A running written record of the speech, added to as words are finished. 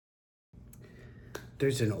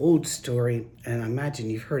There's an old story, and I imagine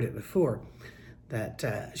you've heard it before,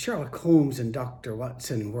 that Sherlock Holmes and Dr.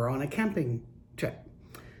 Watson were on a camping trip.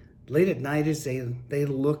 Late at night, as they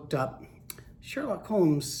looked up, Sherlock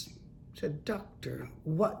Holmes said, "Doctor,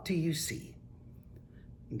 what do you see?"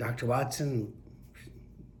 And Dr. Watson,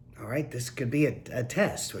 all right, this could be a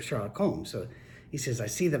test with Sherlock Holmes. So he says, "I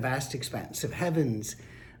see the vast expanse of heavens.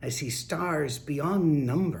 I see stars beyond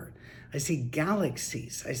number. I see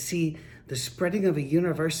galaxies. I see the spreading of a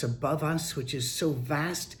universe above us, which is so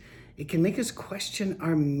vast, it can make us question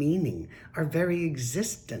our meaning, our very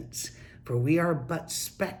existence, for we are but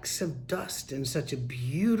specks of dust in such a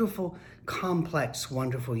beautiful, complex,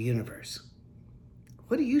 wonderful universe.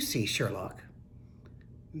 What do you see, Sherlock?"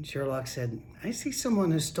 And Sherlock said, "I see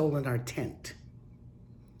someone has stolen our tent."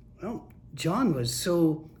 Well,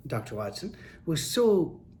 Dr. Watson was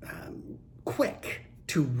so quick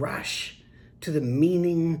to rush to the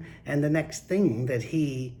meaning and the next thing that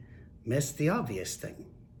he missed the obvious thing.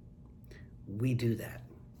 We do that.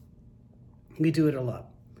 We do it a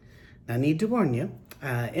lot. Now, I need to warn you,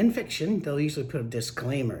 in fiction, they'll usually put a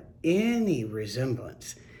disclaimer. Any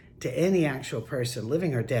resemblance to any actual person,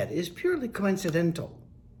 living or dead, is purely coincidental.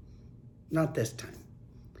 Not this time.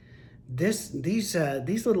 These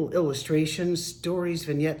little illustrations, stories,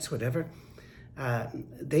 vignettes, whatever,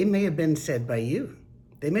 they may have been said by you.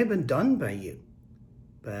 They may have been done by you,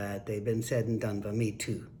 but they've been said and done by me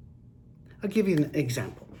too. I'll give you an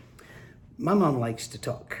example. My mom likes to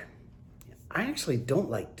talk. I actually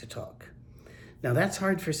don't like to talk. Now, that's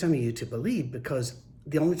hard for some of you to believe because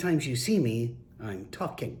the only times you see me, I'm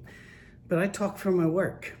talking. But I talk for my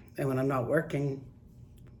work. And when I'm not working,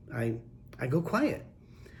 I go quiet.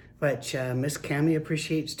 But Miss Cammie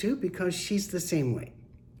appreciates too because she's the same way.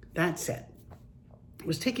 That said, I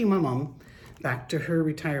was taking my mom back to her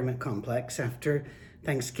retirement complex after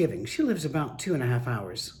Thanksgiving. She lives about 2.5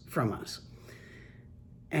 hours from us.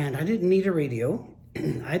 And I didn't need a radio.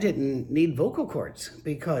 I didn't need vocal cords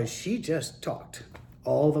because she just talked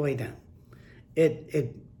all the way down.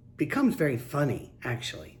 It becomes very funny,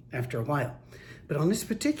 actually, after a while. But on this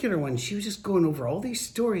particular one, she was just going over all these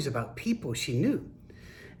stories about people she knew.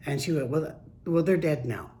 And she went, well, they're dead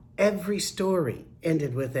now. Every story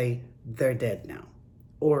ended with "they're dead now,"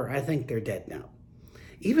 or "I think they're dead now."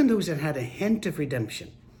 Even those that had a hint of redemption.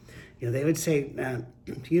 They would say,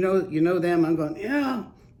 you know them? I'm going, "Yeah,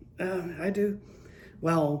 I do."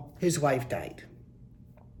 Well, his wife died.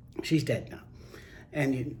 She's dead now.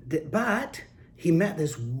 But he met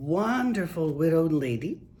this wonderful widowed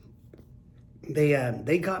lady.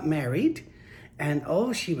 They got married, and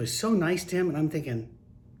she was so nice to him. And I'm thinking,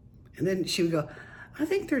 and then she would go, "I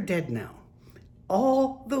think they're dead now,"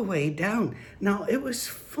 all the way down. Now, it was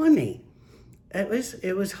funny. It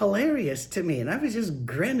was hilarious to me, and I was just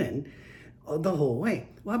grinning the whole way.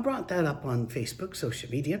 Well, I brought that up on Facebook, social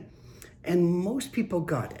media, and most people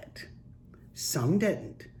got it. Some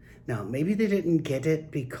didn't. Now, maybe they didn't get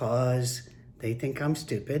it because they think I'm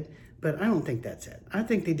stupid, but I don't think that's it. I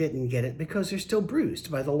think they didn't get it because they're still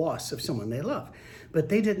bruised by the loss of someone they love. But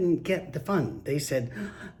they didn't get the fun. They said,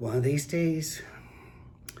 one of these days,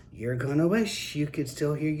 you're gonna wish you could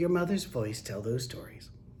still hear your mother's voice tell those stories.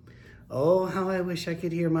 Oh, how I wish I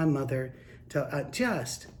could hear my mother tell,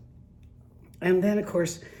 And then, of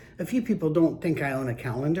course, a few people don't think I own a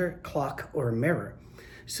calendar, clock, or a mirror.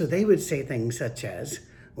 So they would say things such as,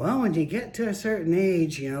 well, when you get to a certain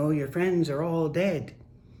age, your friends are all dead.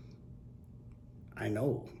 I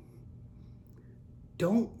know.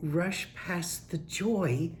 Don't rush past the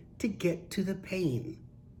joy to get to the pain.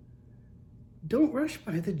 Don't rush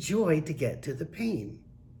by the joy to get to the pain.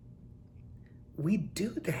 We do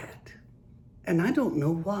that. And I don't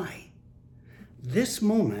know why. This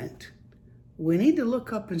moment, we need to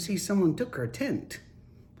look up and see someone took our tent.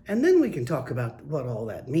 And then we can talk about what all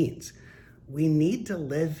that means. We need to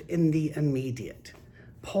live in the immediate.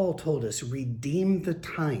 Paul told us, redeem the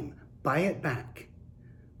time, buy it back.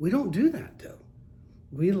 We don't do that, though.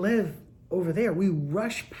 We live over there. We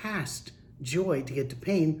rush past joy to get to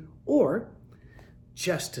pain, or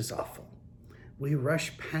just as awful, we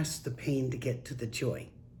rush past the pain to get to the joy.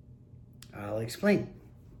 I'll explain.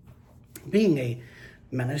 Being a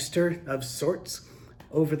minister of sorts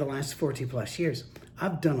over the last 40 plus years,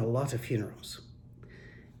 I've done a lot of funerals.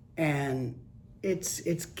 And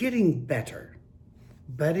it's getting better.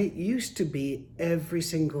 But it used to be every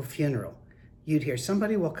single funeral, you'd hear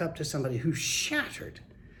somebody walk up to somebody who's shattered.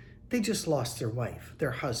 They just lost their wife,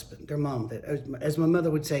 their husband, their mom. As my mother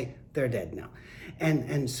would say, they're dead now.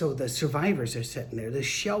 And so the survivors are sitting there, the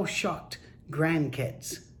shell-shocked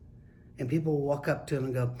grandkids. And people will walk up to them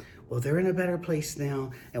and go, well, they're in a better place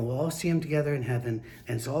now, and we'll all see them together in heaven,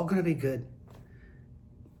 and it's all going to be good.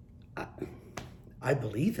 I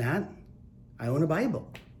believe that. I own a Bible,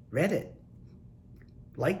 read it,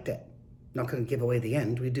 liked it. Not going to give away the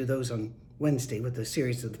end. We do those on Wednesday with the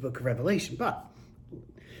series of the Book of Revelation, but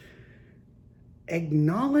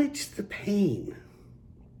acknowledge the pain.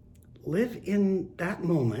 Live in that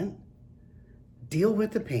moment. Deal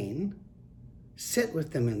with the pain. Sit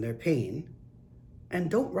with them in their pain. And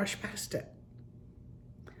don't rush past it.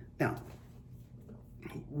 Now,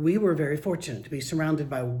 we were very fortunate to be surrounded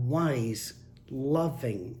by wise,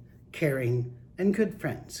 loving, caring, and good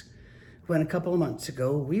friends. When a couple of months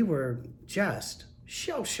ago, we were just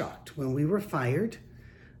shell-shocked when we were fired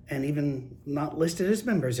and even not listed as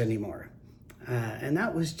members anymore. And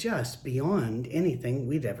that was just beyond anything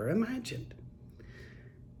we'd ever imagined.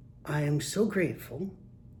 I am so grateful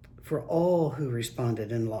for all who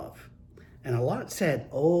responded in love. And a lot said,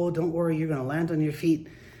 oh, don't worry, you're going to land on your feet.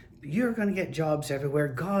 You're going to get jobs everywhere.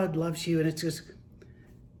 God loves you. And it's just,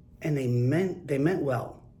 and they meant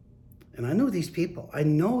well. And I know these people. I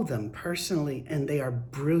know them personally, and they are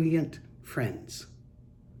brilliant friends.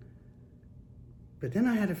 But then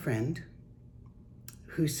I had a friend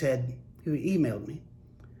who emailed me.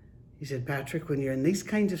 He said, Patrick, when you're in these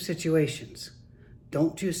kinds of situations,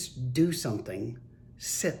 don't just do something,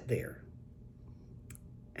 sit there.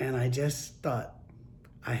 And I just thought,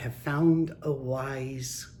 I have found a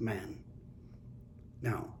wise man.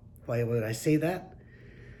 Now, why would I say that?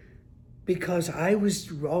 Because I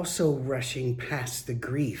was also rushing past the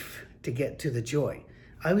grief to get to the joy.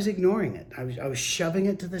 I was ignoring it. I was shoving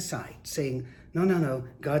it to the side, saying, no,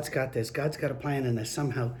 God's got this. God's got a plan in this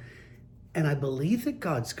somehow. And I believe that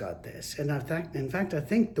God's got this. And in fact, I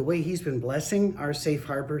think the way he's been blessing our Safe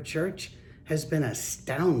Harbor Church has been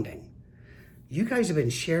astounding. You guys have been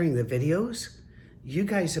sharing the videos. You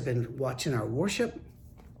guys have been watching our worship.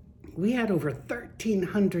 We had over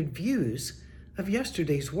 1,300 views of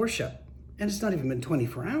yesterday's worship, and it's not even been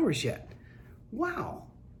 24 hours yet. Wow.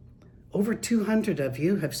 Over 200 of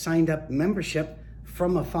you have signed up membership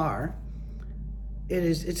from afar.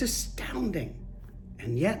 It's astounding.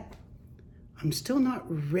 And yet, I'm still not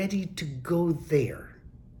ready to go there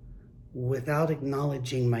without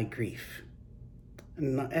acknowledging my grief.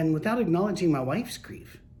 And without acknowledging my wife's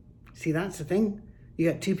grief. See, that's the thing. You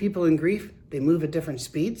got two people in grief, they move at different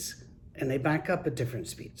speeds, and they back up at different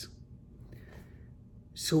speeds.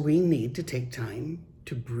 So we need to take time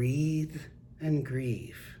to breathe and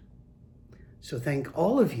grieve. So thank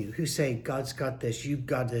all of you who say, God's got this, you've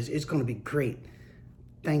got this, it's going to be great.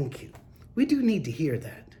 Thank you. We do need to hear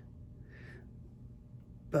that.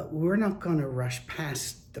 But we're not going to rush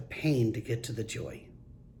past the pain to get to the joy.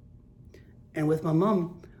 And with my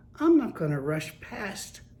mom, I'm not going to rush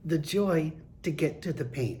past the joy to get to the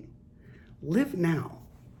pain. Live now.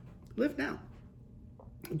 Live now.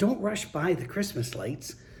 Don't rush by the Christmas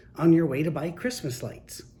lights on your way to buy Christmas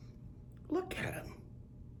lights. Look at them.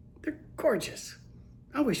 They're gorgeous.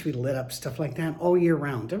 I wish we lit up stuff like that all year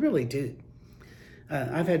round. I really do.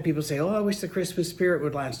 I've had people say, I wish the Christmas spirit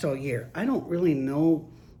would last all year. I don't really know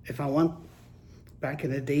if I want, back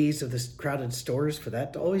in the days of the crowded stores, for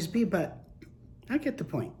that to always be, but I get the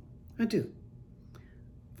point. I do.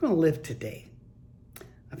 I'm going to live today.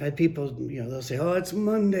 I've had people, they'll say, it's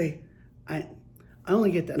Monday. I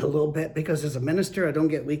only get that a little bit because as a minister, I don't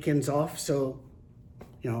get weekends off. So,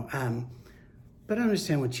 but I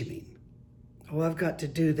understand what you mean. I've got to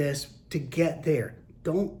do this to get there.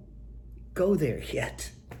 Don't go there yet.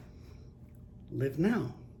 Live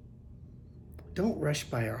now. Don't rush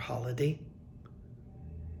by our holiday.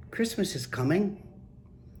 Christmas is coming.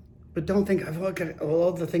 But don't think, I've got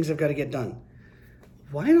all the things I've got to get done.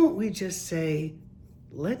 Why don't we just say,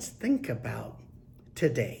 let's think about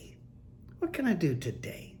today. What can I do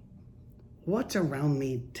today? What's around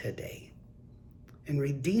me today? And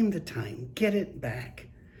redeem the time. Get it back.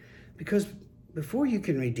 Because before you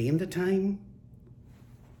can redeem the time,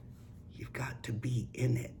 you've got to be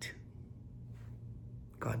in it.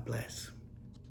 God bless.